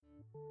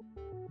Hi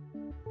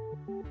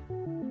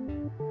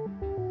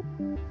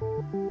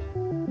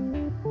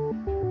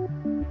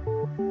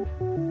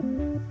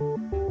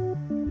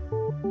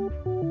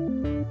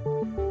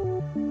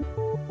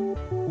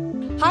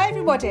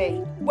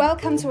everybody,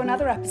 welcome to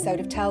another episode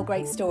of Tell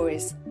Great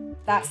Stories.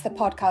 That's the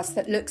podcast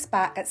that looks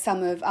back at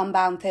some of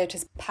Unbound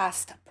Theatre's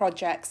past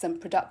projects and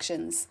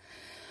productions.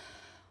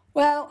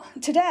 Well,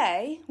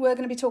 today we're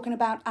going to be talking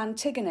about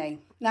Antigone.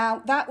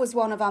 Now, that was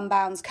one of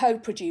Unbound's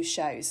co-produced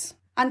shows.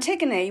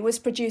 Antigone was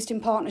produced in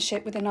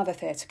partnership with another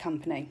theatre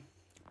company,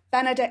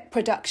 Benedict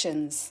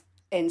Productions,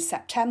 in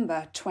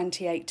September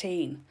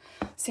 2018.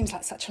 Seems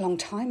like such a long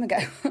time ago.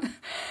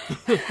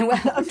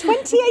 Well,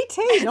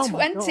 2018? Oh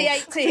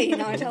 2018,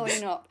 I tell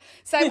you not.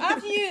 So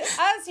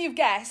as you've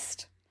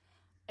guessed,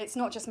 it's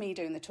not just me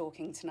doing the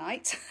talking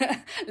tonight.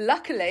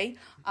 Luckily,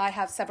 I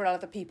have several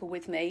other people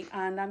with me,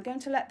 and I'm going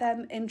to let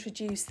them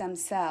introduce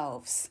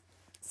themselves.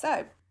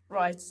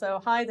 Right, so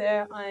hi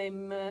there,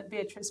 I'm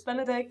Beatrice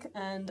Benedict,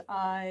 and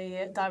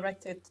I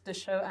directed the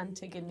show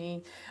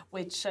Antigone,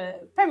 which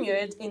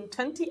premiered in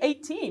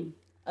 2018,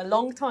 a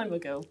long time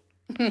ago.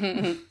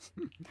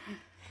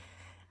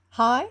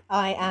 Hi,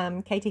 I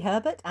am Katie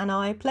Herbert, and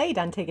I played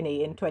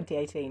Antigone in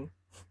 2018.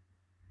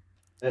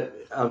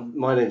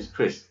 My name's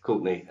Chris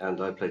Courtney, and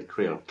I played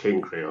Creon,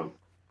 King Creon.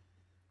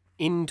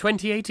 In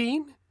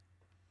 2018?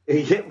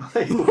 Yeah,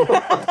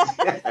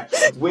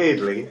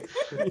 weirdly.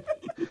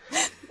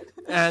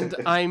 And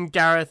I'm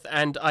Gareth,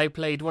 and I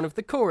played one of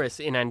the chorus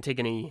in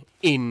Antigone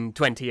in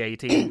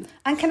 2018.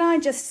 And can I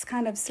just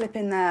kind of slip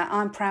in there?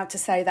 I'm proud to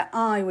say that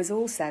I was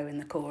also in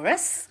the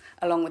chorus,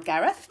 along with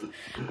Gareth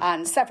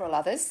and several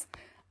others.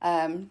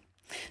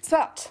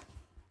 But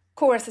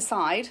chorus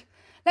aside,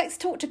 let's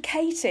talk to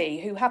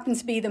Katie, who happens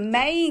to be the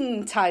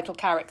main title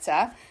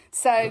character.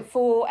 So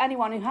for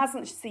anyone who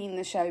hasn't seen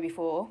the show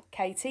before,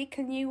 Katie,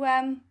 can you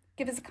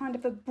give us a kind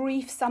of a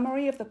brief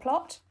summary of the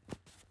plot?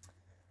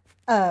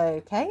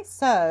 Okay,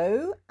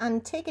 so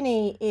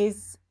Antigone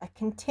is a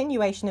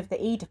continuation of the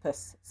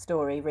Oedipus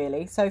story,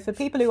 really. So for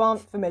people who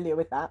aren't familiar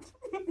with that,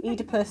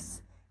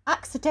 Oedipus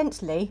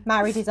accidentally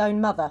married his own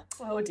mother.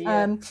 Oh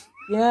dear.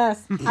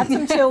 Yes, had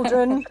some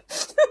children.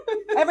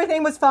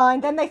 Everything was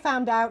fine. Then they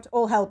found out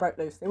all hell broke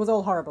loose. It was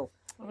all horrible.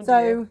 Oh,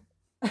 so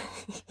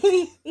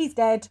he's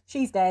dead.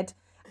 She's dead.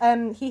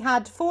 He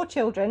had 4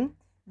 children.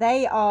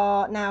 They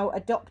are now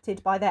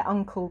adopted by their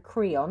uncle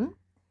Creon,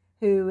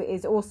 who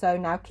is also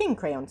now King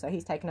Creon. So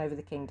he's taken over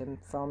the kingdom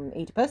from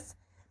Oedipus.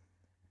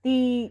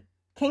 The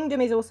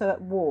kingdom is also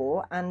at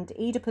war, and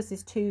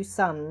Oedipus's 2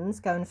 sons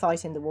go and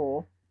fight in the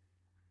war.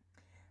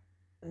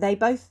 They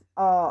both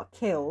are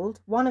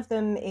killed. One of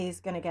them is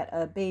going to get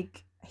a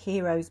big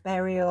hero's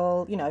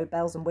burial,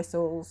 bells and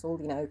whistles, all,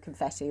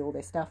 confetti, all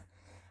this stuff.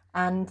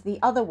 And the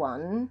other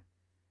one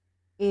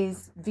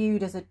is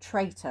viewed as a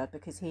traitor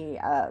because he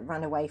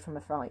ran away from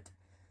a fight.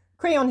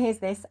 Creon hears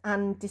this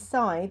and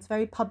decides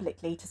very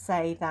publicly to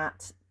say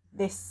that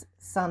this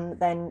son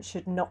then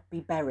should not be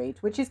buried,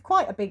 which is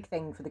quite a big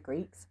thing for the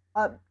Greeks.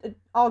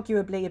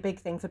 Arguably a big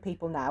thing for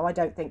people now. I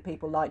don't think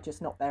people like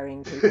just not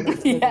burying people and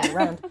just leaving them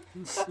around.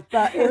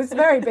 But it was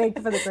very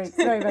big for the Greeks,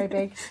 very, very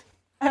big.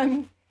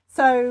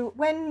 So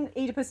when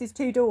Oedipus's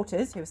 2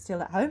 daughters, who are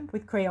still at home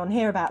with Creon,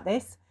 hear about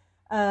this,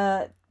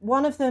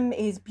 one of them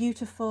is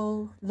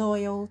beautiful,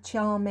 loyal,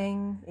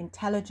 charming,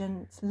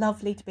 intelligent,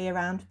 lovely to be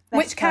around.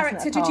 Which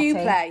character did you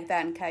play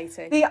then,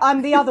 Katie?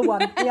 I'm the other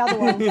one. The other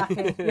one,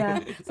 Jackie.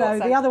 Yeah. So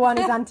the other one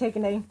is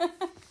Antigone.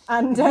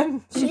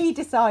 And she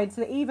decides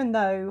that even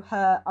though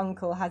her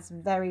uncle has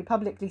very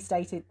publicly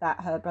stated that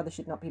her brother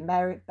should not be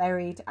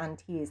buried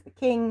and he is the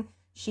king,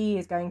 she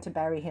is going to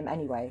bury him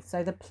anyway.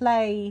 So the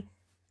play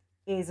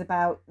is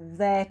about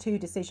their 2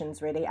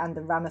 decisions, really, and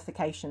the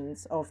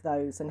ramifications of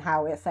those and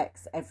how it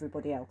affects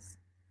everybody else.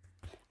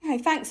 Okay,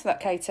 thanks for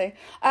that, Katie.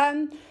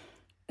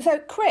 So,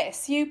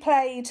 Chris, you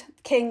played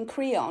King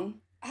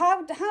Creon.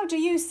 How do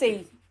you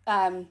see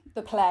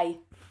the play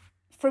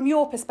from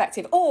your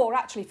perspective, or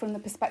actually from the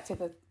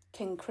perspective of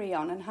King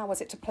Creon, and how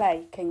was it to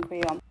play King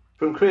Creon?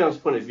 From Creon's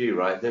point of view,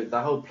 right,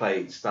 the whole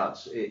play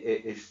starts,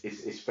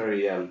 it's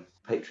very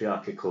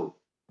patriarchal,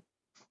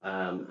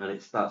 and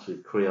it starts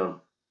with Creon,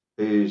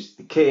 who's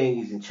the king.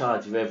 He's in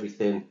charge of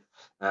everything,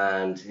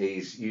 and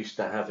he's used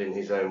to having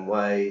his own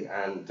way,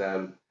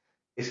 and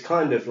it's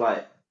kind of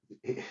like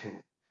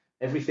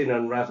everything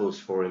unravels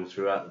for him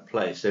throughout the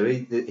play. So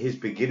his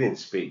beginning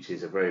speech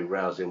is a very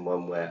rousing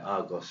one where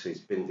Argos has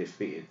been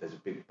defeated. There's a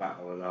big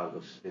battle and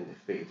Argos has been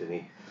defeated, and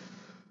he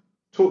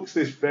talks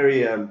this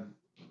very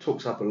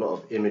talks up a lot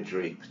of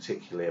imagery,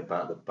 particularly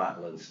about the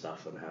battle and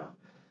stuff, and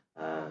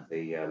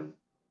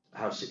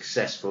how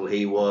successful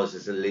he was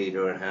as a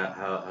leader and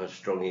how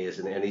strong he is,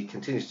 and he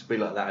continues to be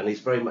like that. And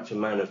he's very much a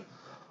man of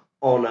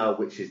honour,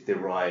 which is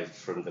derived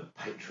from the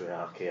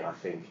patriarchy, I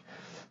think,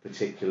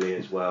 particularly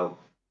as well,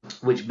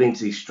 which means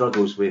he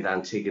struggles with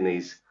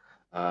Antigone's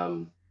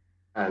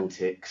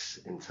antics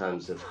in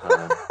terms of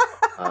her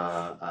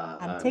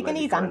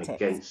Antigone's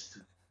antics.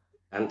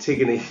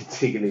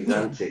 Antigone's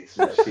antics.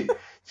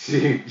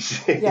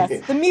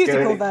 Yes, the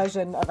musical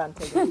version of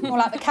Antigone. More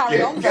like the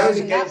Carry On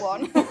version, that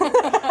one.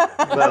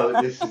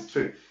 Well, this is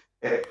true.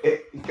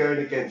 Going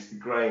against the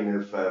grain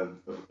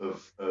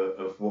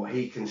of what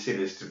he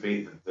considers to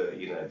be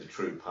the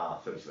true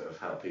path of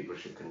how people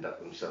should conduct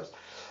themselves,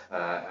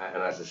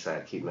 and as I say,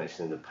 I keep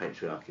mentioning the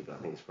patriarchy, but I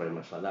think it's very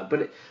much like that.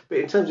 But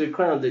in terms of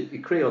Creon,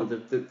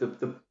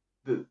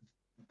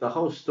 the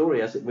whole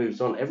story as it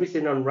moves on,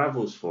 everything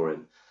unravels for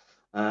him,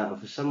 and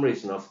for some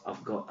reason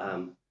I've got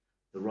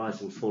the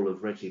rise and fall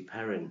of Reggie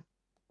Perrin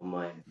on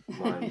my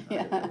mind. I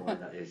don't know why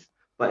that is.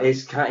 But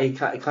it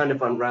kind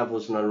of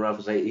unravels and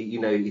unravels.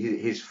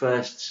 His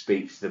first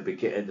speech at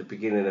the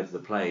beginning of the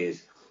play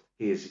is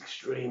he is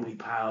extremely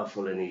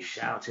powerful and he's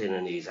shouting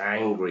and he's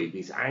angry.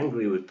 He's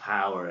angry with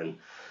power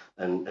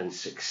and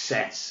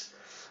success,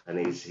 and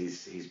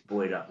he's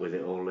buoyed up with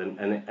it all.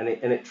 And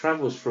it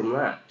travels from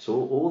that to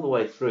all the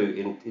way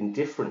through in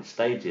different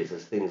stages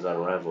as things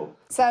unravel.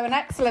 So an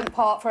excellent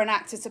part for an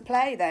actor to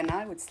play, then,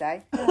 I would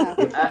say. Yeah.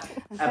 Okay.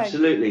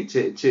 Absolutely,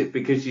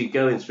 because you're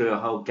going through a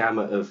whole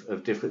gamut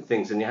of different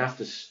things, and you have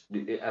to,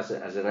 as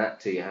an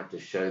actor, you have to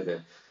show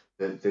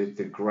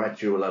the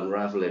gradual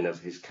unraveling of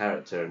his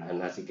character,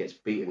 and as he gets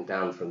beaten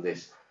down from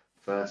this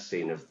first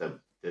scene of the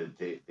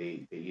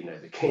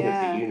king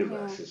of the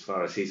universe, as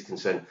far as he's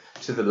concerned,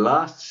 to the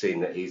last scene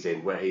that he's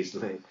in, where he's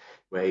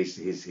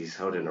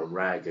holding a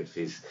rag of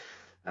his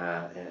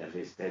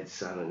dead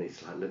son, and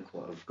it's like, look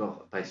what I've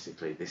got.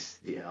 Basically,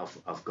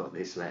 I've got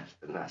this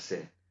left, and that's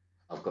it.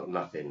 I've got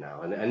nothing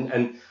now.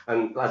 And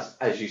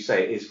as you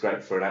say, it is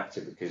great for an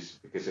actor because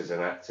as an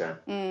actor,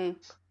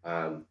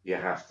 you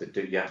have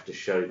to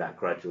show that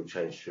gradual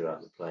change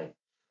throughout the play.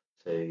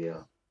 So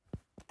yeah.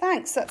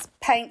 Thanks. That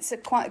paints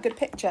quite a good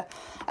picture.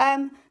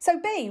 So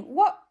B,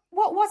 what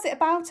was it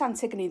about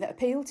Antigone that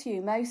appealed to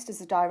you most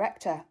as a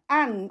director?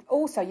 And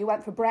also, you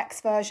went for Brecht's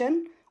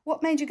version.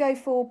 What made you go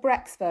for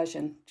Brecht's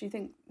version? Do you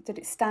think, did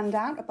it stand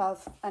out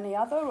above any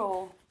other,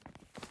 or?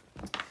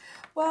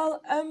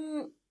 Well,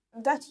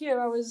 that year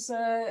I was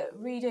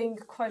reading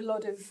quite a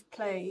lot of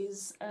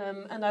plays,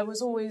 and I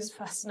was always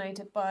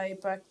fascinated by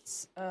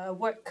Brecht's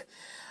work.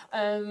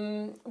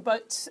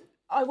 But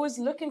I was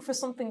looking for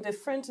something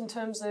different in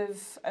terms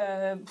of,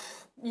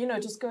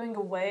 just going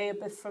away a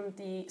bit from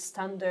the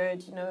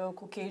standard,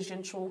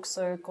 Caucasian chalk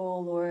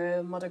circle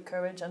or Mother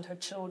Courage and Her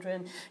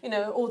Children,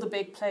 all the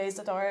big plays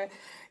that are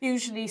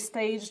usually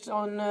staged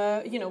on,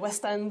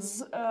 West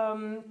End's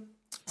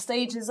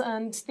stages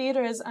and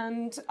theatres.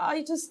 And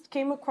I just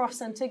came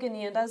across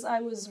Antigone, and as I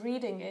was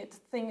reading it, the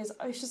thing is,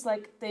 I was just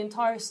like, the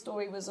entire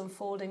story was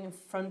unfolding in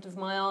front of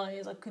my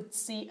eyes. I could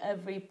see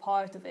every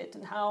part of it,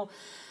 and how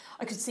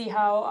I could see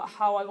how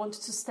I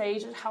wanted to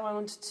stage it, how I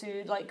wanted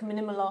to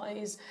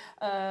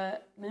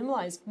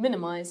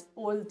minimize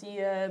all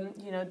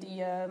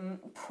the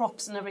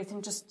props and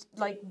everything, just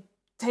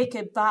take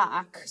it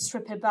back,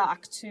 strip it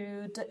back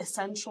to the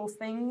essential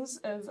things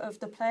of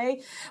the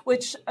play,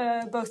 which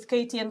both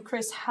Katie and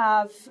Chris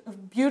have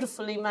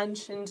beautifully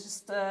mentioned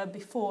just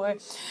before.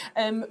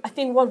 I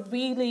think what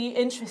really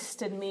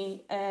interested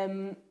me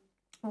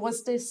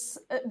was this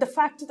the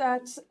fact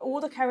that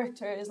all the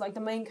characters, the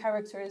main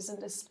characters in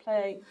this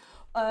play,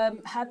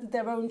 had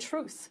their own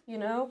truth,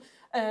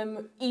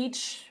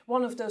 each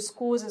one of those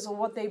causes or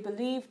what they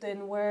believed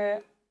in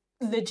were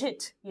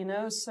legit,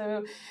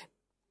 so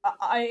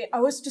I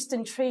was just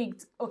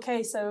intrigued.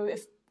 Okay, so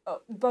if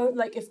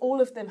if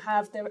all of them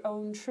have their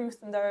own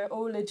truth and they're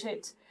all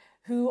legit,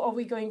 who are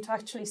we going to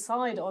actually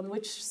side on?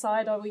 Which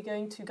side are we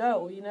going to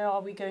go?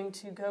 Are we going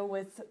to go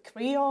with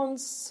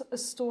Creon's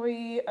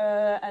story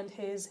and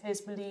his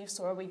beliefs,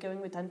 or are we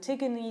going with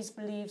Antigone's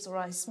beliefs or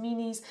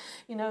Ismene's?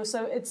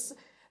 So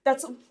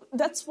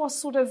that's what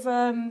sort of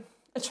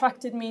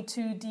attracted me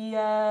to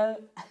the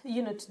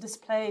to this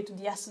play, to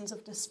the essence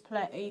of this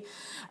play.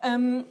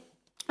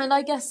 And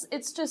I guess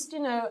it's just,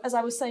 as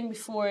I was saying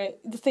before,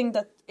 the thing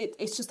that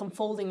it's just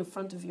unfolding in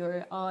front of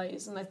your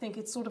eyes. And I think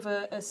it's sort of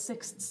a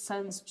sixth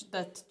sense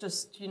that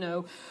just,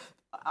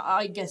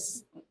 I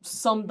guess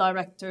some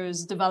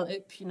directors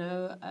develop,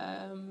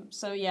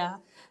 So, yeah.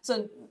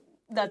 So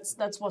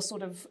that's what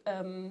sort of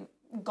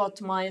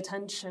got my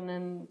attention.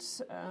 And,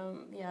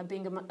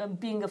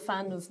 being a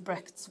fan of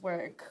Brecht's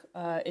work,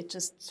 it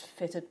just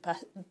fitted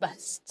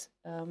best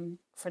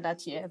for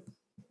that year.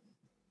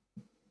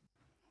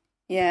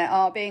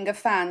 Yeah, being a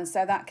fan,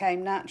 so that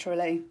came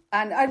naturally.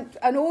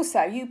 And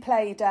also, you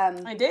played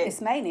I did.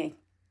 Ismene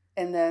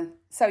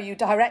so you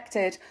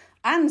directed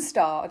and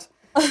starred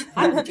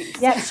and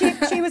produced. Yeah,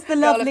 she was the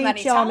lovely,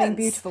 many charming,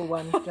 talents. beautiful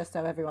one, just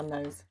so everyone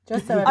knows.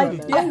 Just so everyone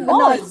knows. I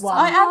Nice was. one.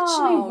 I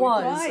actually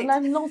was. right. And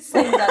I'm not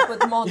saying that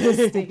with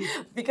modesty,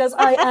 because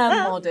I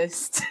am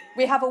modest.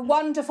 We have a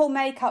wonderful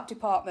makeup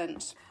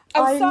department.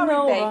 Oh, I sorry,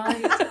 know, babe.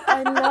 right?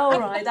 I know,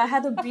 right? I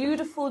had a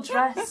beautiful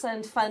dress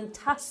and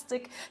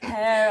fantastic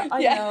hair.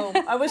 I know.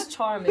 I was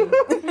charming.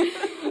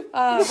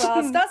 Well,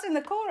 stars in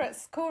the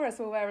chorus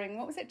were wearing,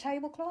 what was it,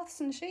 tablecloths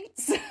and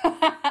sheets?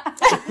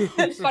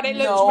 But it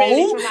looked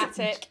really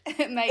dramatic.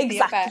 It made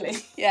Exactly. the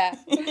effect.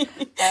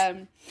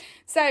 Yeah.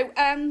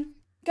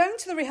 Going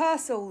to the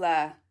rehearsal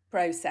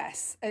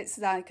process, it's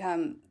like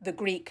the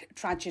Greek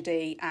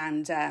tragedy,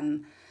 and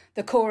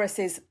the chorus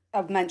is,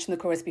 I've mentioned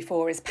the chorus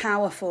before, is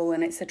powerful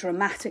and it's a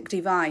dramatic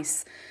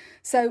device.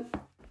 So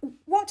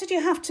what did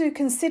you have to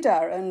consider,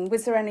 and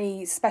was there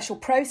any special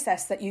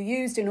process that you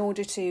used in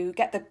order to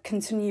get the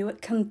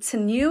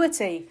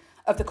continuity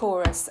of the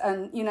chorus?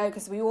 And, you know,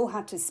 because we all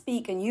had to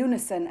speak in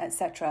unison,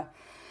 etc.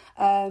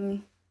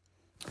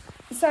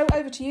 So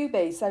over to you,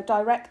 B. So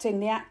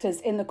directing the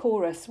actors in the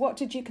chorus, what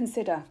did you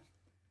consider?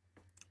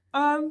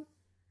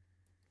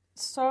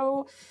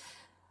 So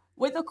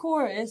with the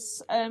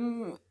chorus,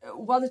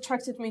 what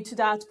attracted me to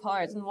that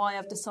part and why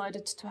I've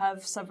decided to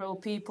have several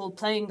people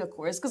playing the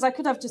chorus, because I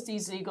could have just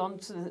easily gone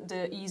to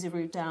the easy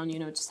route down, you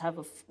know, just have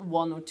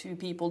one or two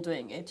people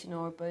doing it, you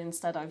know, but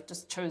instead I've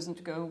just chosen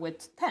to go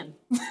with 10.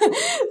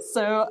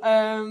 So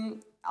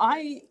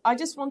I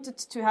just wanted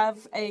to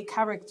have a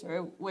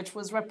character which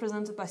was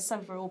represented by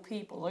several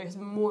people, or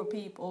more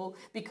people,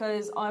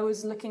 because I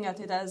was looking at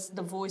it as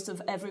the voice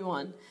of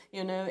everyone.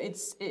 You know,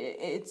 it's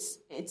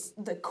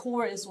the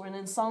chorus or an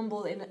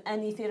ensemble in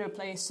any theatre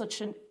play is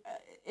such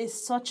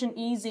an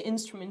easy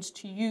instrument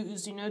to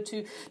use. You know,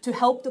 to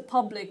help the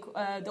public,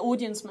 the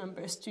audience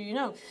members, to, you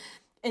know,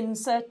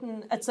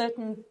 at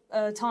certain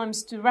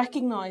times to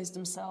recognize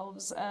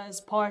themselves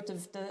as part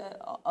of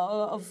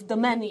the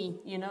many,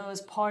 you know,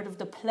 as part of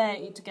the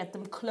play, to get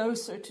them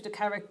closer to the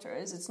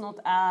characters. It's not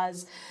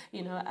as,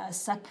 you know, as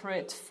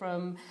separate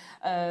from,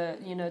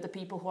 you know, the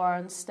people who are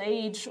on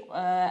stage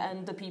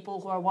and the people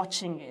who are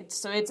watching it.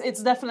 So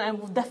it's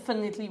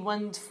definitely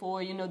went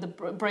for, you know, the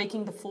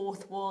breaking the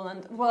fourth wall.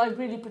 And what I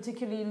really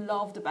particularly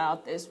loved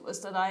about this was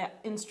that I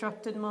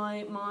instructed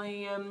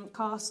my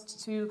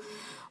cast to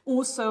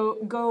also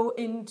go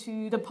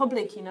into the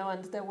public, you know,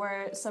 and there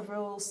were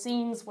several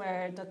scenes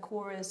where the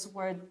chorus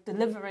were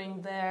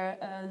delivering their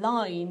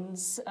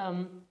lines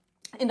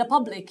in the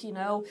public, you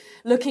know,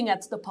 looking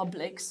at the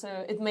public,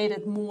 so it made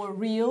it more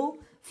real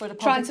for the public.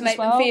 Trying to make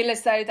them feel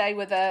as though they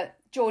were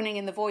joining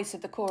in the voice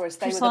of the chorus,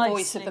 they were the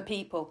voice of the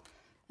people.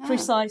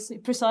 Precisely.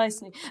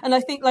 And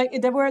I think,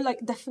 like, there were,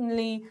 like,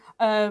 definitely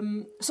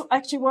so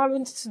actually what I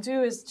wanted to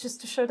do is just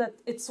to show that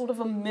it's sort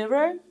of a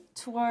mirror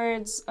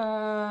towards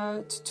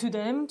to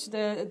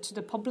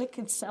the public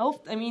itself.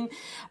 I mean,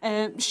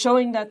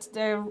 showing that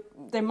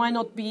there might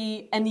not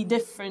be any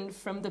different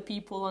from the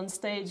people on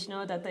stage. You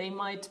know, that they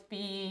might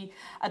be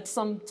at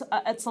some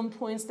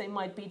points they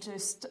might be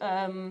just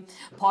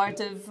part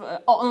of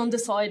on the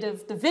side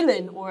of the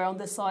villain, or on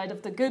the side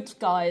of the good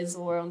guys,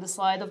 or on the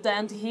side of the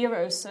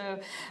anti-hero. So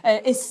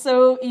it's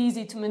so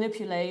easy to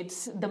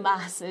manipulate the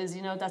masses.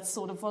 You know, that's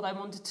sort of what I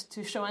wanted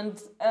to show, and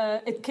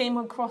it came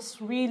across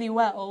really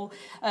well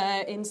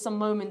in some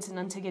moments in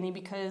Antigone,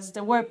 because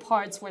there were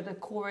parts where the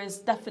chorus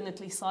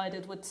definitely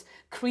sided with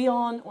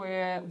Creon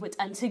or with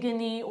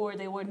Antigone, or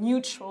they were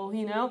neutral,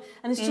 you know,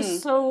 and it's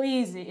just so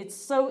easy. It's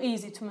so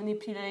easy to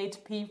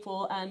manipulate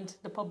people and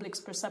the public's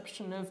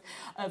perception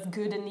of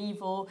good and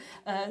evil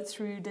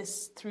through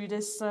this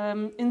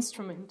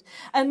instrument.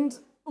 And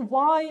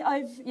why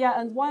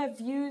I've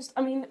used,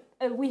 I mean,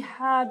 we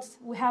had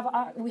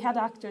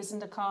actors in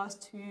the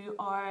cast who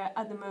are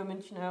at the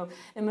moment, you know,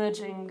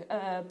 emerging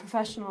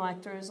professional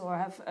actors, or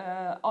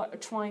are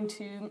trying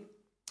to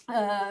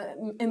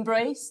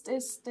embrace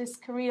this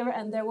career,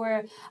 and there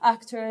were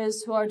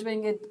actors who are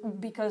doing it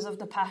because of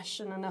the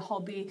passion and a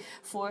hobby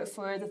for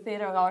the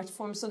theatre art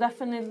form. So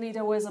definitely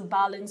there was a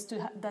balance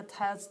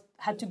that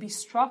had to be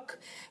struck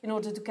in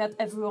order to get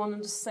everyone on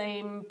the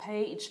same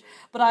page.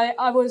 But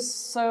I was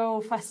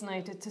so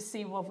fascinated to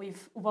see what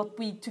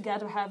we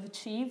together have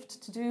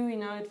achieved to do. You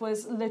know, it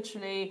was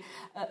literally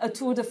a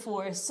tour de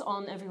force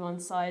on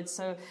everyone's side.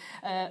 So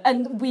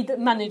and we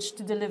managed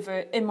to deliver,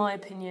 in my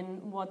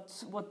opinion,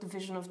 what the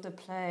vision of the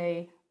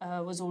play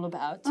was all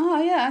about.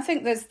 Oh yeah, I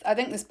think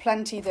there's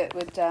plenty that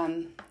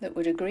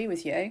would agree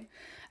with you.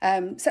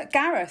 So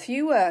Gareth,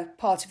 you were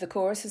part of the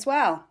chorus as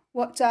well.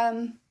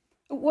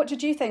 What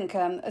did you think,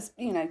 as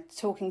you know,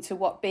 talking to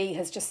what B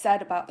has just said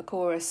about the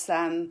chorus,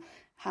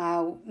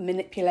 how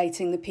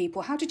manipulating the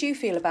people, how did you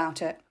feel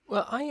about it?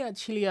 Well, I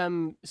actually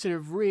sort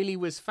of really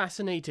was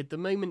fascinated the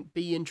moment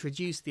B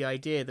introduced the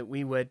idea that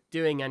we were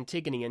doing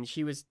Antigone, and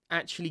she was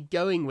actually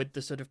going with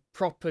the sort of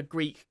proper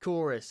Greek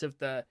chorus of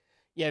the,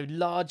 you know,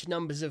 large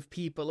numbers of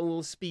people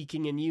all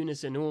speaking in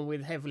unison, all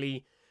with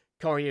heavily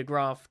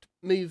choreographed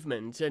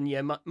movement. And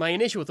yeah, my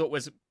initial thought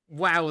was,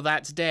 wow,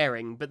 that's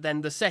daring. But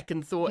then the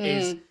second thought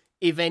is,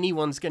 if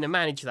anyone's going to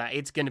manage that,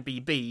 it's going to be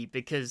B,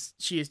 because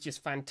she is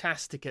just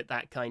fantastic at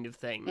that kind of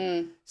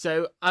thing.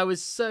 So I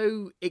was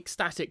so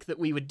ecstatic that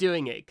we were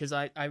doing it, because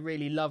I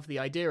really love the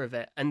idea of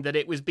it, and that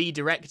it was B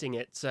directing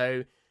it.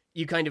 So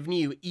you kind of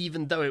knew,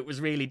 even though it was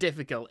really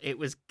difficult, it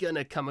was going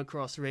to come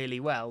across really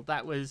well.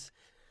 That was,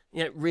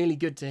 you know, really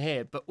good to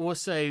hear, but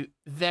also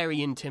very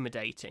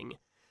intimidating,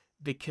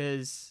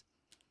 because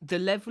the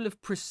level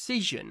of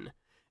precision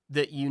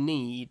that you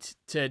need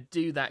to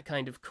do that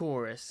kind of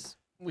chorus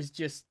was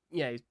just,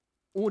 you know,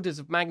 orders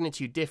of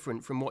magnitude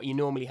different from what you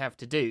normally have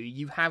to do.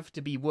 You have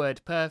to be word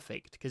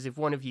perfect, because if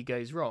one of you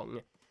goes wrong,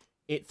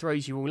 it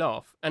throws you all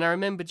off. And I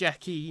remember,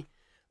 Jackie,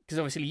 because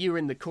obviously you were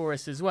in the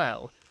chorus as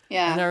well.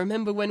 Yeah. And I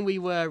remember when we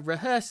were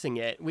rehearsing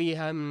it, we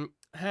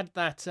had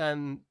that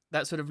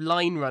sort of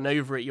line run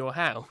over at your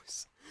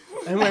house.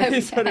 And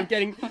we're sort of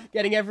getting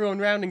everyone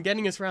round and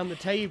getting us round the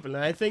table.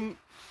 And I think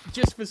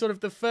just for sort of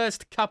the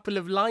first couple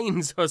of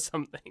lines or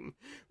something,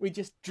 we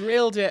just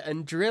drilled it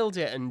and drilled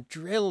it and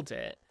drilled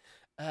it.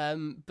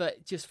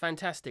 But just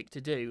fantastic to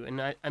do.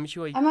 And I'm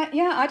sure...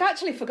 I'd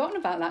actually forgotten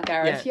about that,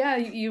 Gareth. Yeah,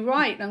 you're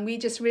right. And we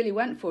just really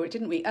went for it,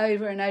 didn't we?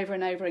 Over and over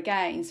and over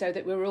again, so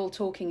that we were all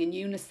talking in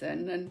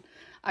unison. And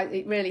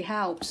it really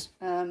helped.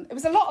 It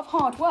was a lot of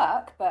hard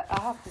work, but I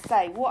have to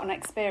say, what an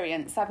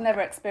experience. I've never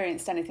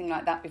experienced anything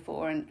like that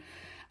before. And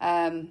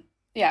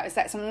it was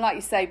excellent. Like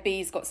you say,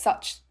 Bee's got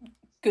such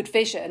good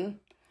vision.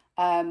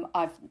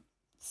 I've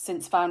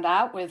since found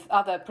out with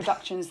other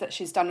productions that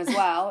she's done as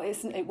well.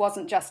 It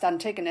wasn't just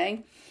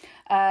Antigone.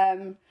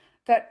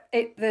 That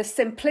the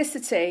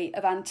simplicity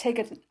of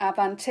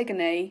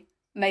Antigone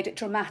made it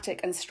dramatic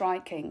and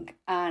striking.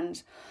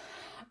 And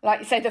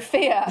like you say, the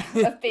fear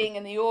of being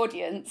in the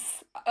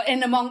audience,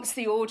 in amongst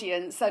the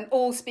audience, and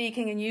all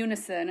speaking in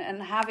unison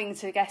and having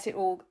to get it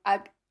all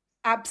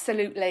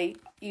absolutely,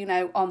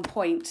 on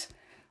point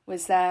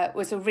was a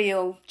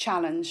real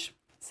challenge.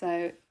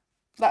 So,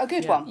 but a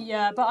good one.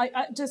 Yeah, but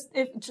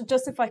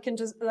if I can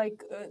just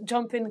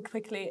jump in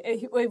quickly,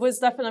 it was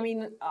definitely. I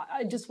mean,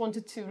 I just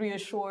wanted to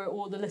reassure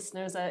all the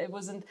listeners that it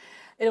wasn't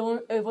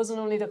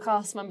only the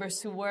cast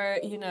members who were,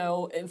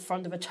 in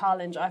front of a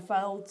challenge. I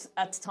felt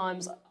at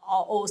times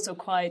also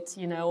quite,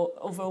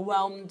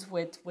 overwhelmed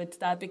with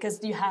that,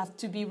 because you have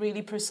to be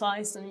really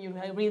precise and you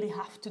really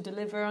have to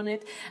deliver on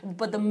it.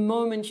 But the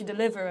moment you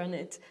deliver on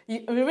it,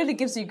 it really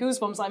gives you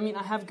goosebumps. I mean,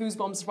 I have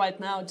goosebumps right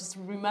now just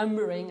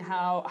remembering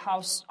how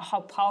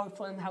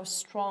powerful and how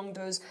strong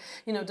those,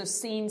 those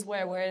scenes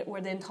where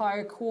the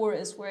entire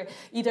chorus were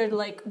either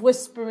like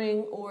whispering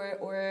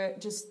or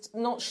just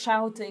not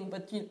shouting,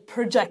 but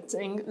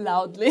projecting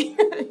loudly,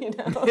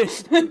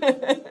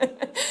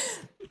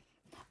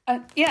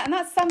 and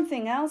that's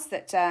something else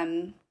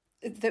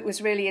that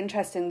was really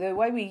interesting. The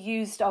way we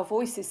used our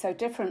voices so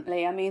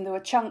differently. I mean, there were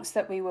chunks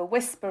that we were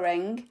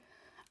whispering,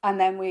 and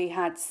then we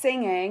had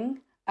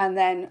singing, and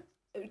then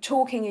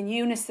talking in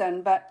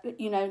unison, but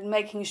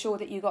making sure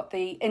that you got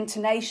the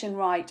intonation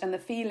right and the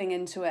feeling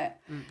into it.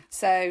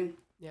 So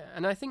yeah,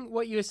 and I think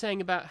what you were saying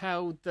about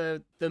how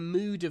the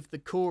mood of the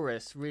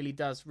chorus really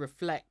does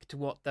reflect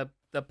what the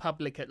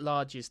public at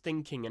large is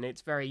thinking, and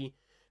it's very,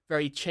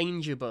 very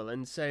changeable.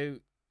 And so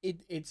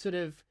it sort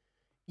of,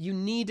 you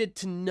needed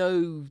to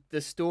know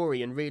the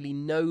story and really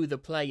know the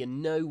play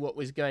and know what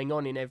was going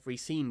on in every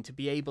scene to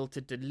be able to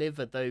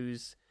deliver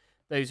those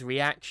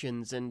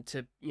reactions and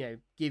to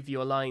give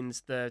your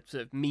lines the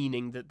sort of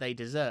meaning that they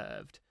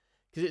deserved.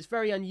 Because it's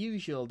very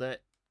unusual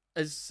that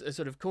as a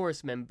sort of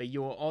chorus member,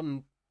 you're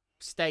on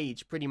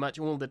stage pretty much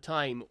all the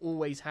time,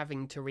 always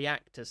having to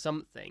react to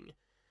something.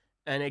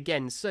 And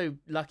again, so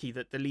lucky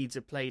that the leads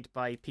are played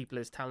by people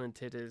as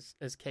talented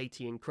as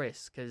Katie and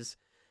Chris, because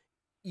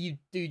you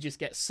do just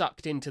get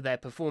sucked into their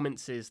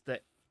performances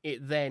that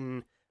it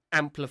then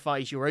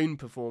amplifies your own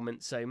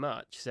performance so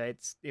much. So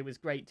it was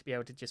great to be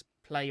able to just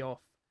play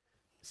off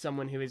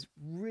someone who is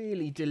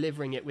really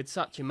delivering it with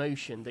such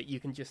emotion that you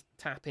can just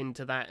tap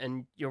into that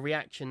and your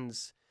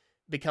reactions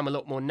become a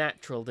lot more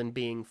natural than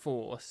being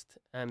forced.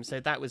 So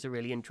that was a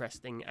really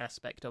interesting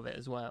aspect of it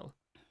as well.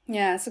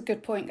 Yeah, it's a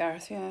good point,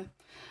 Gareth. Yeah.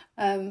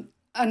 And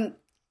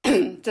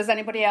does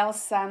anybody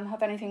else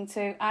have anything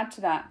to add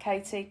to that?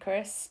 Katie,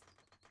 Chris?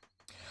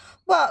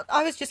 Well,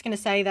 I was just going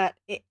to say that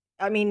it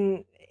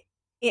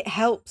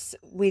helps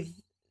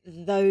with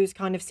those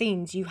kind of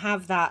scenes. You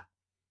have that,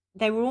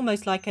 they were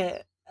almost like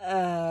a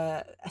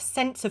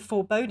sense of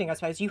foreboding, I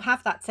suppose. You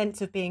have that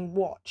sense of being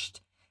watched,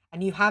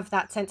 and you have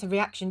that sense of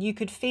reaction. You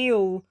could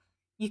feel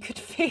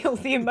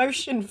the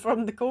emotion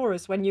from the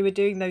chorus when you were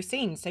doing those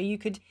scenes. So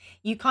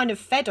you kind of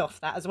fed off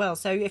that as well.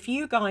 So if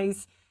you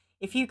guys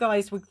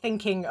were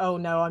thinking, oh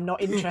no, I'm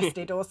not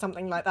interested or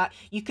something like that,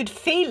 you could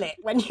feel it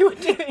when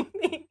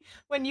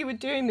you were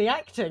doing the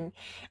acting.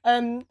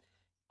 And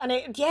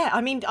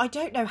I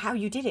don't know how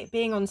you did it,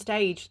 being on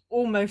stage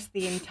almost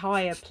the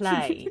entire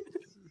play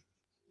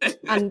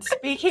and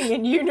speaking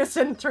in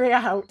unison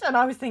throughout. And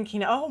I was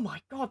thinking, oh my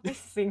God,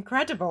 this is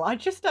incredible. I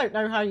just don't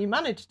know how you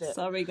managed it.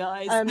 Sorry,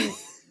 guys.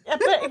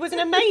 But it was an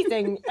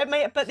amazing,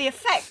 but the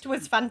effect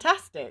was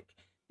fantastic.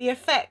 The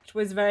effect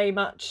was very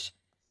much,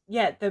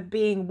 the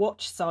being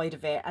watched side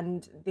of it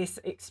and this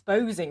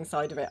exposing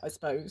side of it, I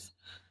suppose,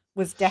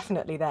 was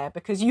definitely there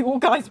because you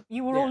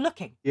were all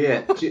looking.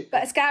 Yeah. But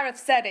as Gareth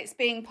said, it's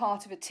being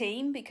part of a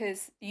team,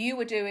 because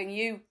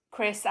you,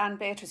 Chris and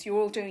Beatrice, you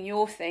were all doing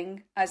your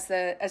thing as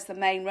the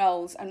main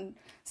roles, and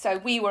so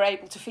we were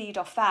able to feed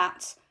off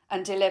that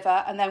and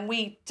deliver, and then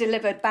we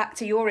delivered back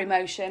to your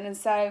emotion, and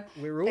so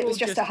it was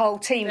just a whole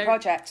team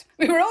project.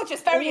 We were all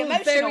just very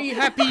emotional, very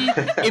happy,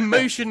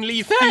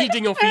 emotionally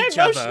feeding off each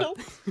other.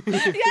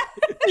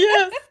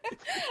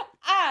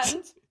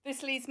 And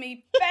this leads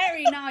me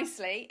very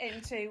nicely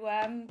into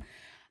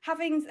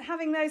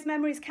having those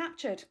memories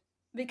captured,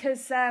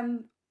 because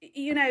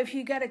if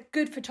you get a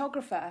good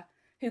photographer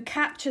who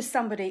captures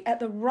somebody at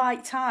the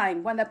right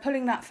time when they're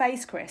pulling that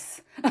face,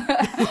 Chris,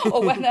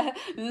 or when they're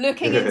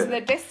looking into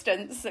the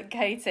distance at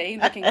Katie,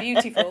 looking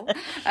beautiful.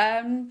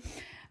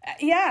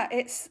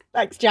 It's...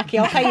 Thanks, Jackie.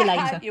 I'll pay you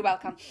later. You're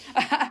welcome.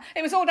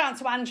 It was all down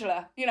to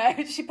Angela.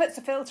 She puts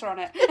a filter on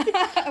it.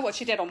 Well,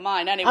 she did on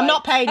mine anyway. I'm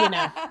not paying you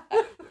now.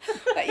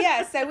 But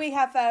yeah, so we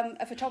have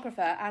a photographer,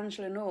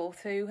 Angela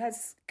North, who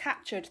has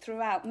captured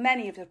throughout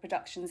many of the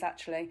productions,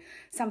 actually,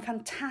 some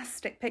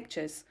fantastic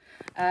pictures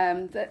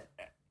that...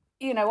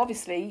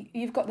 obviously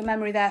you've got the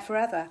memory there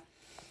forever.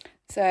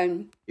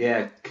 So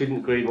yeah, couldn't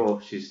agree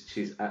more.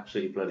 She's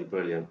absolutely bloody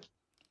brilliant.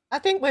 I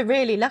think we're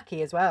really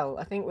lucky as well.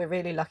 I think we're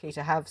really lucky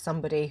to have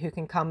somebody who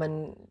can come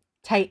and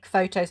take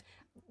photos.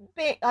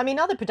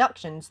 Other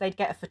productions, they'd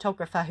get a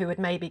photographer who would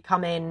maybe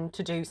come in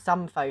to do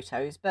some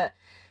photos, but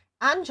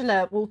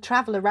Angela will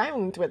travel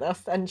around with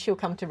us and she'll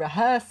come to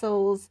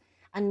rehearsals.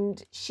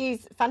 And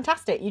she's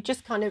fantastic. You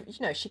just kind of,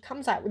 she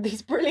comes out with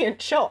these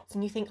brilliant shots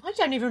and you think, I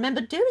don't even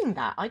remember doing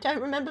that. I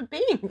don't remember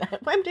being there.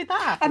 When did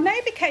that happen? And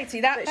maybe, Katie,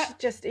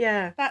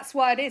 that's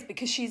why it is,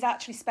 because she's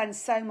actually spent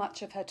so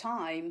much of her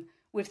time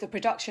with the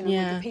production and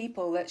with the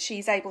people that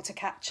she's able to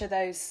capture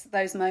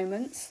those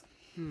moments.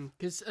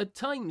 Because at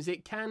times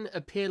it can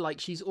appear like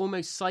she's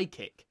almost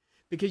psychic,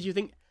 because you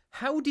think,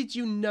 how did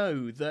you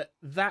know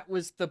that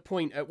was the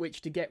point at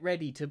which to get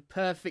ready to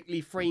perfectly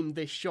frame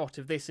this shot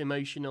of this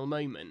emotional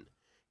moment?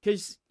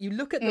 Because you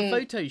look at the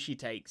photos she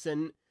takes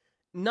and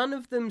none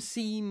of them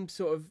seem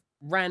sort of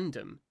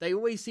random. They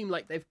always seem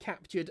like they've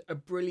captured a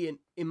brilliant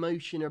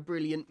emotion, a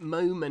brilliant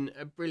moment,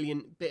 a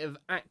brilliant bit of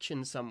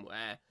action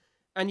somewhere.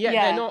 And yet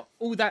they're not,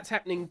 that's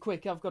happening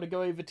quick, I've got to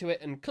go over to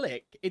it and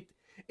click.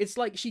 It's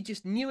like she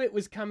just knew it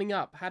was coming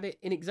up, had it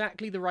in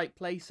exactly the right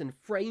place and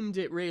framed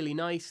it really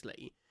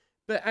nicely.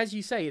 But as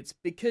you say, it's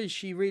because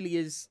she really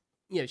is,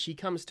 she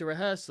comes to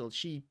rehearsal,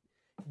 she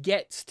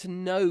gets to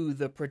know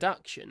the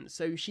production,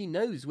 so she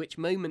knows which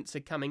moments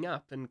are coming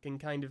up and can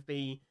kind of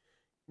be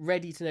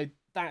ready to know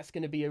that's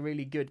going to be a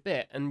really good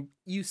bit. And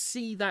you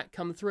see that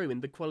come through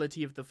in the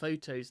quality of the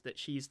photos that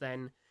she's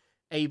then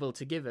able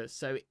to give us.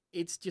 So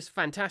it's just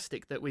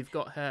fantastic that we've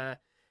got her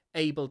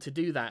able to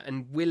do that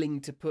and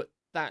willing to put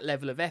that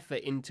level of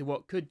effort into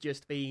what could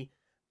just be,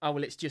 oh,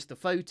 well, it's just a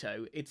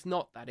photo. It's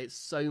not that. It's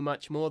so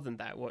much more than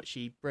that, what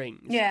she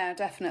brings. Yeah,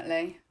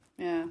 definitely.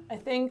 Yeah, I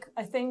think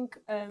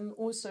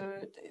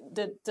also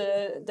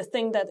the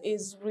thing that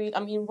is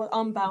really, what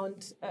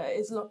Unbound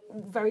is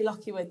very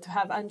lucky with, to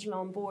have Angela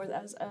on board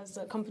as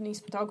a company's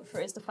photographer,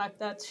 is the fact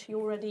that she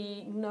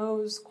already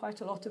knows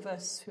quite a lot of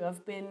us who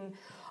have been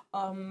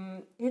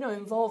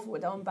involved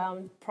with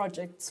Unbound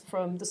projects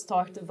from the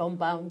start of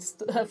Unbound,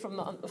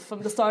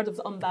 from the start of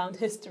Unbound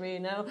history,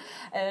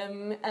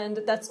 and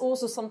that's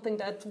also something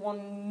that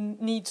one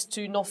needs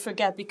to not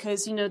forget,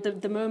 because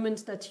the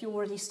moment that you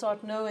already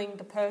start knowing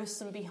the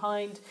person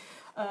behind.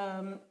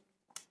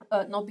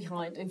 Not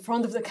behind, in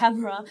front of the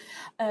camera,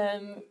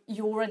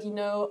 you already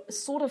know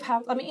sort of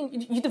how,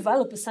 you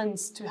develop a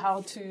sense to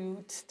how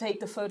to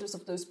take the photos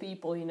of those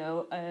people,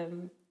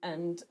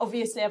 and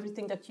obviously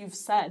everything that you've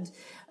said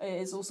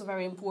is also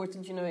very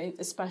important,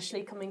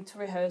 especially coming to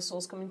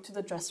rehearsals, coming to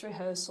the dress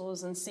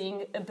rehearsals and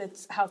seeing a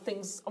bit how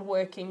things are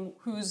working,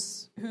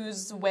 who's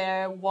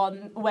where,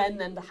 when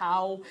and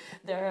how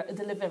they're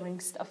delivering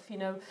stuff,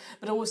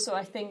 But also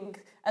I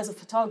think as a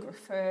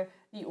photographer,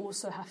 you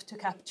also have to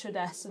capture the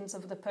essence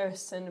of the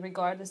person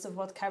regardless of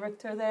what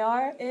character they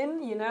are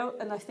in,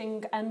 and I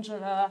think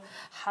Angela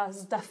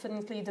has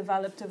definitely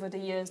developed over the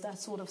years that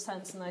sort of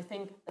sense, and I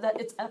think that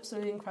it's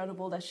absolutely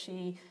incredible that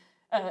she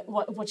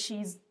what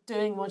she's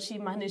doing, what she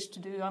managed to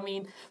do.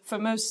 For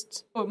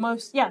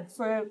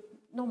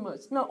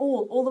not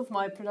all of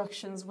my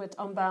productions with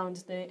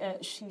Unbound,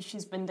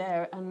 she's been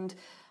there, and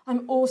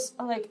I'm also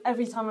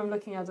every time I'm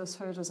looking at those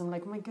photos, I'm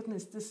like, my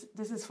goodness,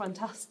 this is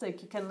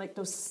fantastic. You can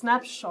those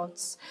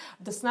snapshots.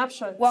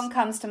 One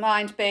comes to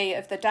mind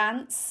of the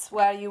dance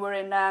where you were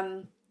in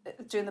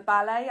doing the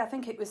ballet. I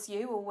think it was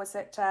you, or was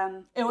it?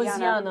 It was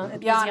Yana.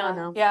 It was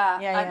Yana. Yeah.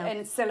 And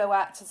in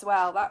silhouette as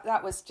well.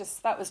 That was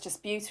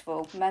just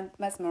beautiful,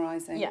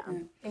 mesmerising. Yeah,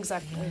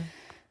 exactly.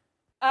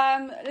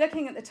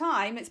 Looking at the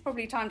time, it's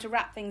probably time to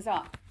wrap things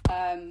up.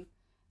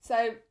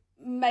 So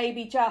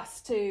maybe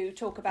just to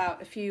talk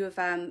about a few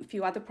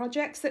other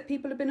projects that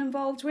people have been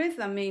involved with.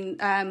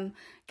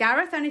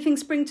 Gareth, anything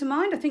spring to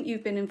mind? I think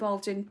you've been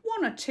involved in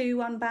one or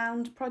two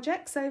Unbound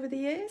projects over the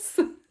years.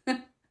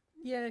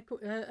 Yeah,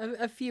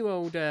 a few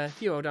old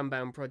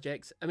Unbound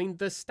projects. The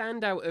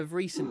standout of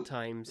recent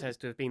times has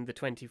to have been the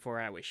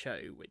 24-hour show,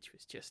 which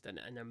was just an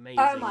amazing.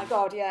 Oh my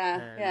God!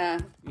 Yeah.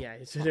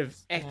 Sort of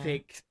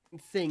epic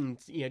thing.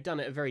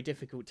 Done at a very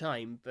difficult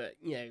time, but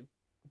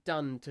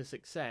done to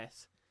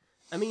success.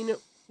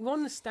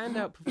 One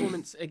standout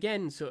performance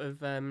again, sort of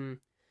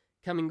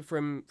coming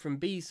from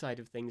B's side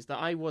of things that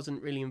I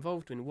wasn't really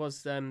involved in,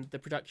 was the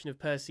production of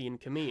Percy and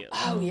Camille.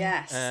 Oh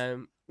yes.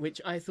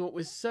 Which I thought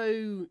was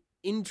so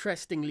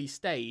interestingly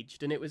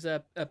staged, and it was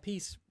a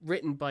piece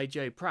written by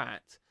Joe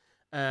Pratt,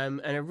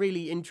 and a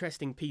really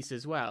interesting piece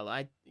as well.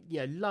 I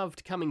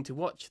loved coming to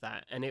watch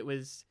that, and it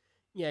was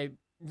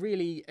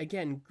really,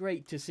 again,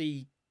 great to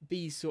see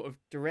Bee's sort of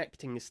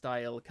directing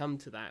style come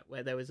to that,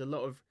 where there was a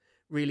lot of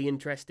really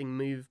interesting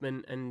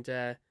movement, and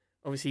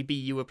obviously Bee,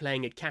 you were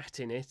playing a cat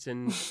in it,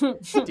 and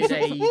did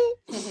a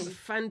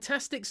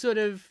fantastic sort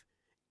of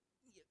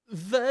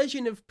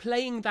version of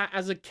playing that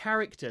as a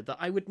character that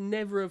I would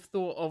never have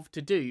thought of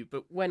to do,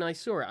 but when I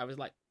saw it I was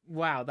like,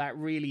 wow, that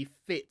really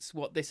fits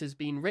what this has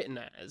been written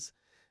as,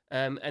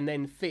 and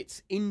then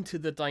fits into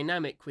the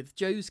dynamic with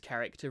Joe's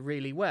character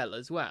really well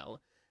as well.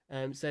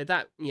 So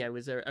that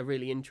was a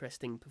really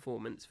interesting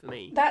performance for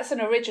me. That's an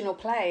original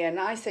play, and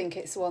I think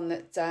it's one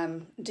that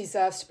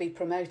deserves to be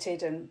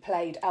promoted and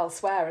played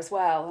elsewhere as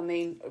well. I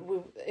mean,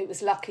 it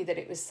was lucky that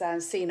it was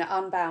seen at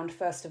Unbound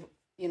first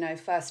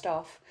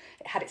off.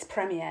 It had its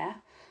premiere,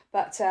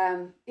 but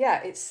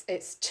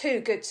it's too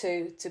good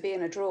to be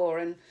in a draw.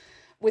 And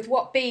with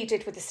what Bee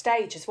did with the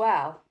stage as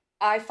well,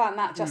 I found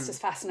that just as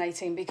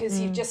fascinating, because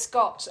you've just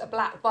got a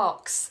black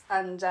box,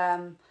 and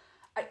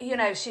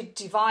she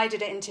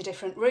divided it into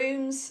different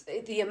rooms.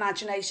 The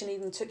imagination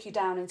even took you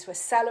down into a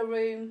cellar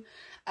room,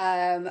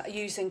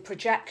 using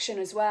projection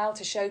as well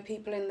to show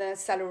people in the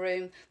cellar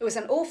room. There was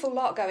an awful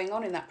lot going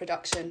on in that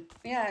production.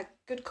 Yeah,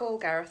 good call,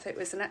 Gareth. It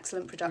was an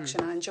excellent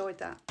production. I enjoyed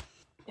that.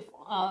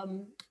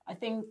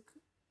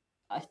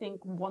 I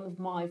think one of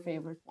my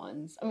favourite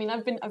ones. I mean,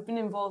 I've been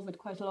involved with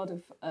quite a lot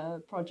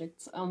of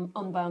projects,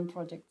 Unbound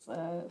projects,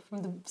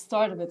 from the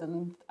start of it,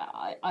 and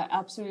I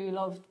absolutely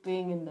loved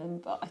being in them.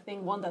 But I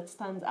think one that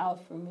stands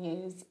out for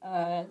me is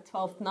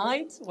 12th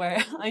Night,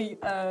 where I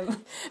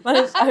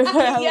managed.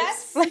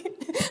 Yes.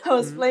 I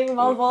was playing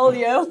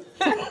Malvolio.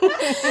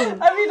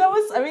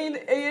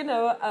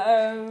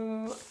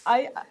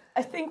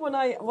 I think when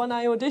I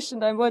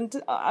auditioned,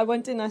 I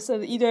went in. I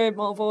said either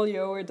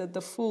Malvolio or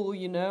the Fool,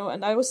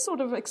 and I was sort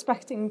of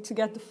expecting to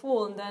get the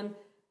Fool, and then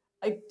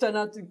I turned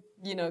out to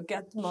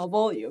get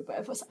Malvolio. But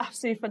it was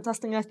absolutely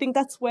fantastic. I think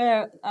that's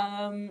where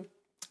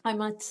I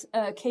met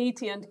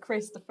Katie and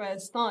Chris the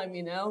first time.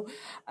 It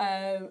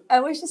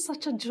was just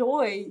such a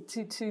joy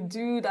to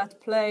do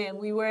that play, and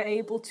we were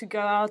able to go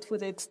out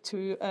with it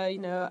to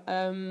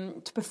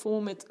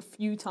perform it a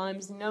few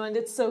times. And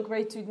it's so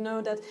great to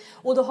know that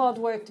all the hard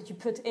work that you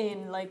put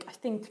in, like I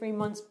think 3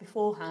 months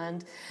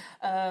beforehand,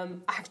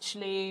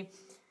 actually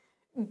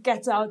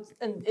gets out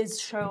and is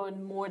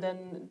shown more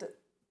than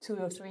 2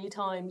 or 3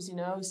 times.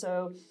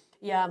 So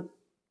yeah,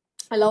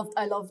 I loved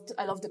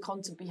the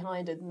concept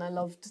behind it, and I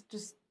loved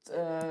just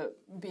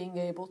being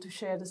able to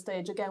share the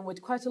stage again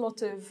with quite a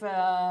lot of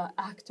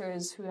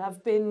actors who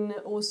have been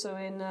also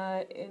in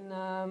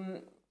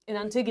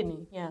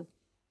Antigone.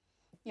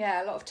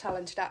 Yeah, a lot of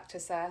talented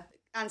actors there.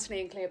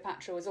 Antony and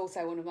Cleopatra was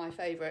also one of my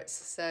favourites.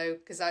 So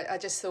because I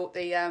just thought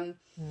the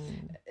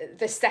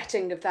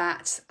setting of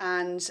that,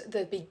 and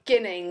the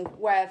beginning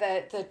where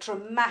the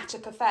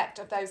dramatic effect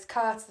of those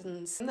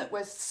curtains that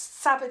was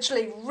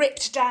savagely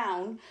ripped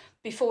down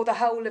before the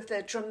whole of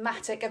the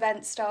dramatic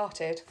event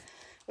started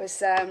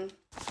was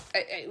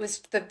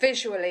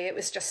visually it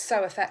was just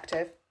so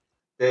effective.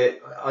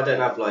 I don't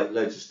have like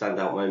loads of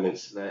standout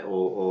moments there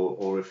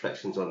or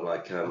reflections on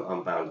like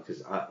Unbound,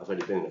 because I've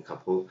only been in a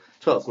couple.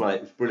 12th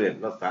Night was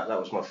brilliant, loved that. That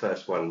was my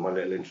first one, my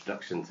little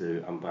introduction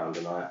to Unbound,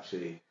 and I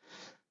actually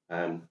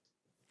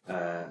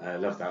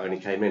loved that. I only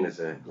came in as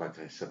a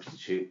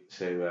substitute,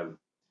 so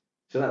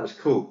that was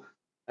cool,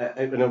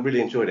 and I really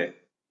enjoyed it,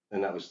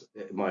 and that was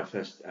my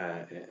first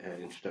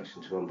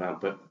introduction to Unbound.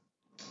 But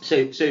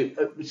so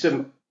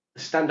some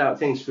standout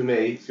things for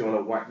me, if you want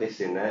to whack this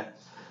in there,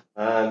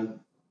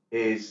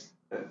 is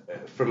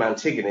from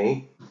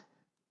Antigone,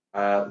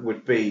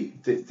 would be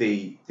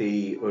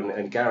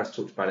and Gareth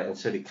talked about it, and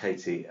so did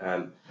Katie,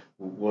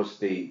 was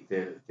the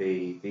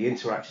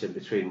interaction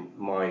between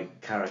my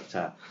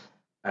character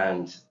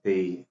and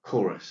the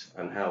chorus,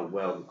 and how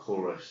well the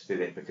chorus did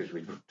it, because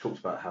we talked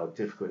about how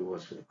difficult it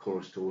was for the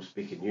chorus to all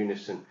speak in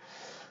unison,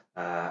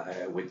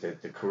 with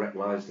the correct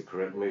lines, the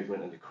correct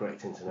movement, and the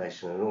correct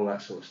intonation, and all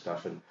that sort of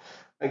stuff. And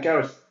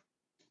Gareth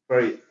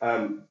very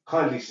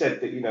kindly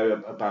said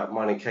that about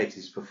mine and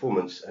Katie's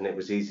performance, and it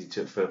was easy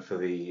for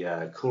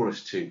the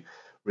chorus to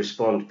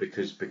respond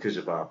because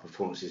of our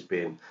performances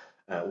being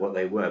what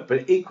they were.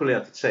 But equally,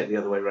 I could say it the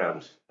other way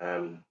around.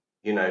 I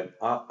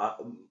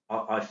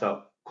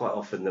felt quite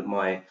often that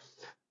my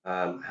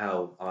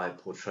how I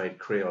portrayed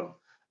Creon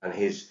and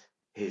his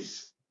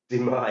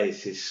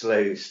demise, his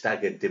slow,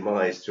 staggered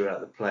demise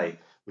throughout the play,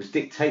 was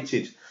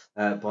dictated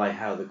by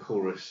how the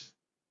chorus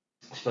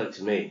spoke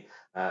to me,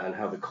 and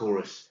how the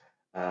chorus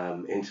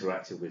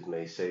interacted with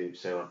me. So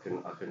I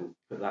can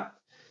put that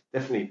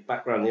definitely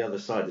back around the other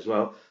side as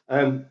well.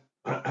 And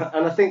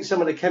I think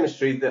some of the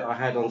chemistry that I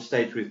had on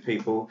stage with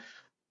people,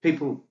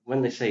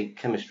 when they say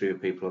chemistry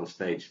with people on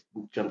stage,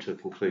 jump to a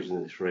conclusion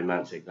that it's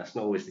romantic. That's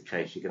not always the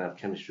case. You can have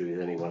chemistry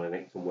with anyone and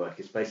it can work.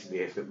 It's basically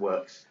if it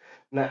works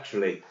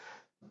naturally.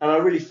 And I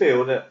really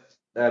feel that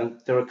there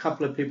are a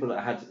couple of people that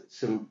I had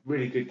some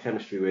really good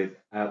chemistry with.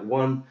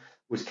 One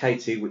was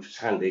Katie, which was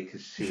handy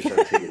because she was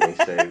Antigone,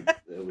 so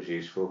it was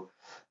useful.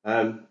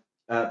 But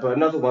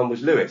another one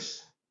was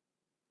Lewis.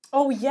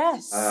 Oh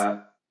yes.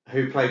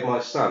 Who played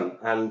my son,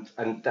 and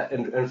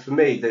for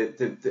me,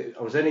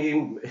 I was only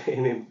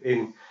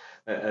in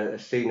a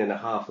scene and a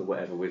half or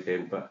whatever with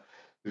him, but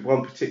there's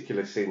one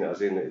particular scene that I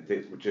was in that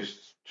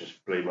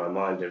just blew my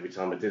mind every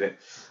time I did it.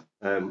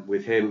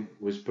 With him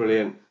was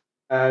brilliant,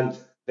 and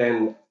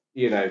then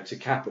to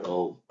cap it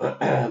all,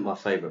 my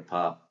favourite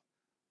part,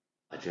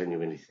 I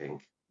genuinely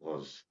think,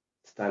 was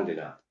standing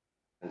up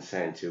and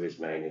saying to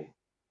Ismene,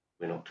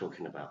 "We're not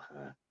talking about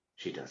her.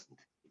 She doesn't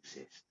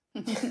exist."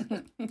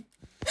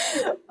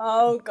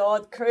 Oh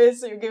God,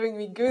 Chris, you're giving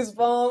me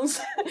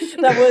goosebumps.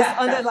 That was,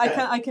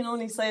 I can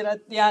only say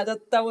that. Yeah,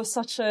 that was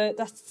such a,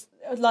 that's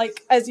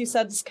like, as you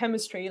said, this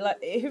chemistry. Like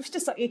it was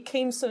just like it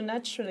came so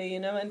naturally,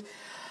 and.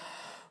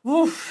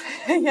 Oof.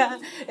 Yeah,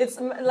 it's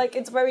like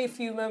it's very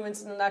few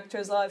moments in an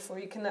actor's life where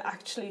you can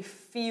actually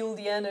feel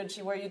the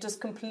energy, where you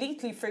just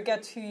completely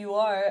forget who you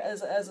are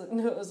as a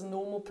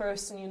normal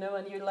person,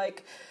 and you're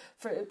like,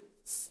 for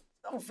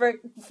a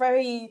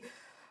very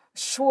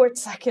short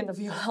second of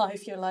your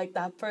life, you're like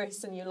that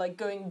person. You're like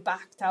going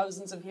back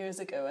thousands of years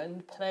ago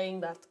and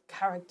playing that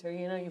character.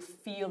 You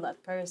feel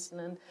that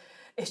person, and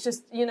it's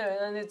just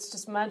and it's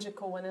just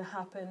magical when it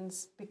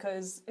happens,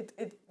 because it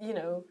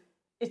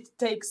it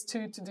takes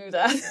two to do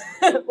that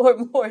or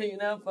more,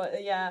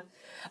 but yeah.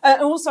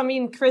 Also, I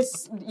mean,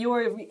 Chris,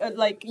 your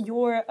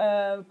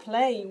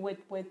play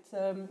with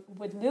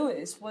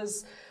Lewis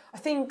was, I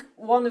think,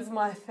 one of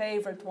my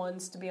favorite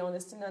ones, to be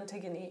honest, in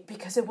Antigone,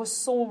 because it was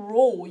so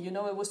raw,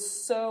 it was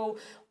so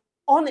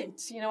on it.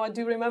 I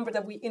do remember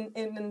that we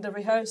in the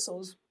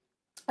rehearsals,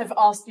 I've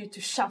asked you to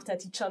shout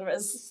at each other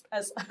as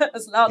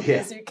loudly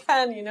as you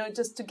can,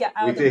 just to get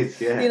out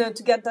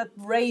to get that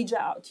rage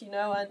out,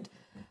 and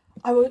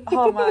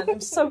oh man, I'm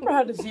so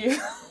proud of you.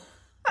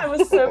 I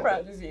was so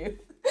proud of you.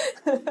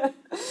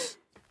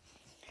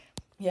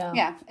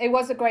 Yeah, it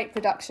was a great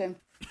production.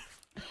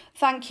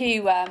 Thank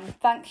you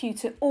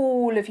to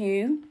all of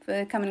you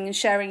for coming and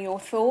sharing your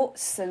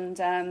thoughts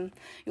and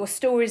your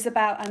stories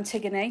about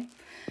Antigone.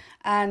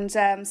 And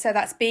so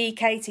that's Bea,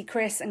 Katie,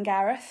 Chris and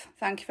Gareth.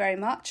 Thank you very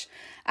much.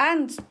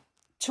 And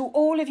to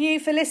all of you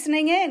for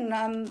listening in.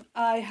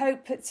 I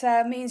hope it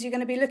means you're going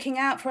to be looking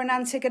out for an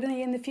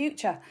Antigone in the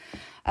future,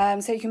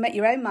 so you can make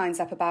your own minds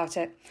up about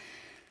it.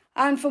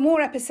 And for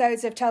more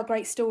episodes of Tell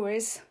Great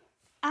Stories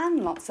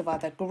and lots of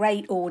other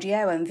great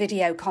audio and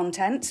video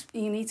content,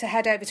 you need to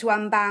head over to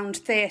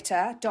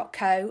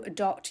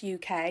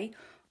unboundtheatre.co.uk,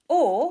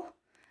 or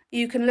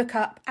you can look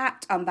up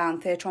at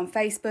Unbound Theatre on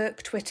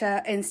Facebook,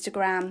 Twitter,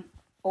 Instagram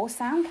or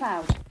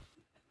SoundCloud.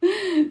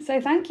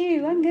 So thank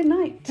you and good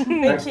night.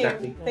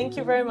 Thank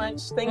you very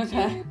much. Thank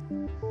you.